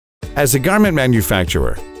As a garment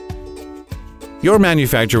manufacturer, your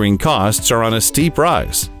manufacturing costs are on a steep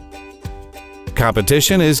rise.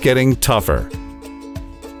 Competition is getting tougher,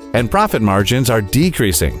 and profit margins are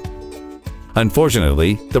decreasing.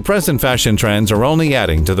 Unfortunately, the present fashion trends are only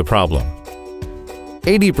adding to the problem.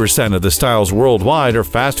 80% of the styles worldwide are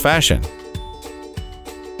fast fashion.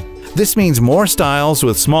 This means more styles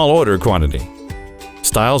with small order quantity.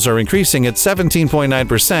 Styles are increasing at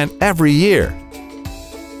 17.9% every year,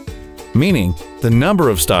 meaning the number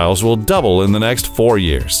of styles will double in the next 4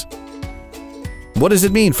 years. What does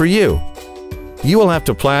it mean for you? You will have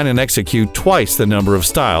to plan and execute twice the number of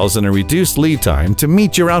styles in a reduced lead time to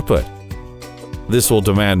meet your output. This will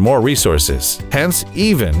demand more resources, hence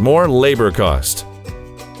even more labor cost.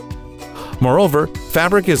 Moreover,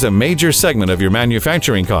 fabric is a major segment of your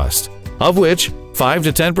manufacturing cost, of which 5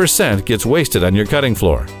 to 10% gets wasted on your cutting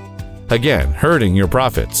floor, again hurting your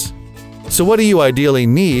profits. So what do you ideally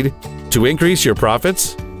need to increase your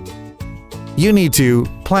profits? You need to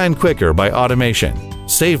plan quicker by automation,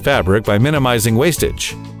 save fabric by minimizing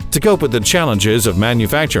wastage. To cope with the challenges of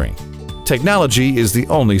manufacturing, technology is the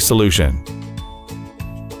only solution.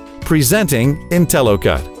 Presenting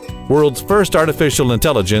intelloCut, world's first artificial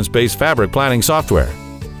intelligence-based fabric planning software.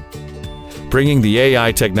 Bringing the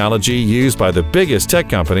AI technology used by the biggest tech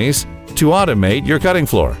companies to automate your cutting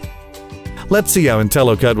floor. Let's see how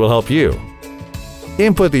intelloCut will help you.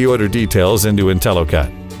 Input the order details into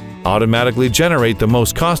intelloCut. Automatically generate the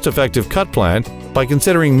most cost-effective cut plan by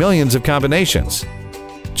considering millions of combinations.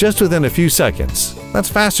 Just within a few seconds. That's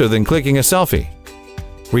faster than clicking a selfie.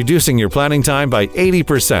 Reducing your planning time by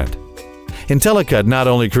 80%. intelloCut not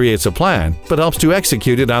only creates a plan, but helps to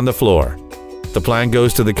execute it on the floor. The plan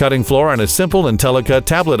goes to the cutting floor on a simple intelloCut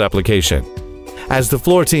tablet application. As the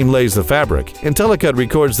floor team lays the fabric, intelloCut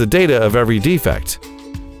records the data of every defect,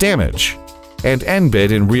 damage, and end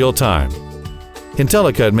bit in real time.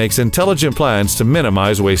 intelloCut makes intelligent plans to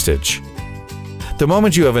minimize wastage. The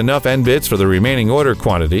moment you have enough end bits for the remaining order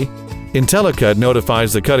quantity, intelloCut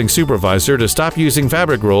notifies the cutting supervisor to stop using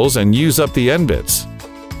fabric rolls and use up the end bits.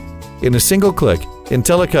 In a single click,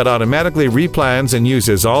 intelloCut automatically replans and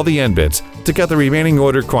uses all the end bits to cut the remaining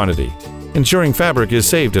order quantity, ensuring fabric is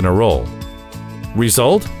saved in a roll.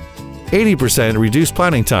 Result? 80% reduced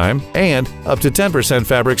planning time and up to 10%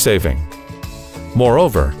 fabric saving.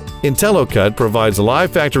 Moreover, intelloCut provides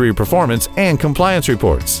live factory performance and compliance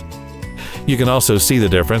reports. You can also see the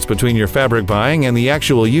difference between your fabric buying and the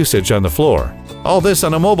actual usage on the floor. All this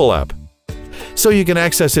on a mobile app. So you can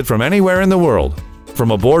access it from anywhere in the world,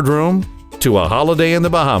 from a boardroom to a holiday in the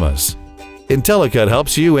Bahamas. intelloCut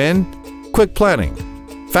helps you in quick planning,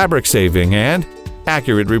 fabric saving, and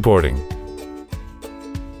accurate reporting.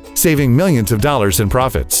 Saving millions of dollars in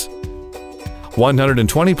profits.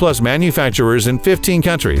 120 plus manufacturers in 15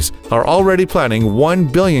 countries are already planning 1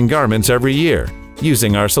 billion garments every year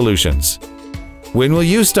using our solutions. When will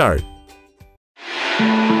you start?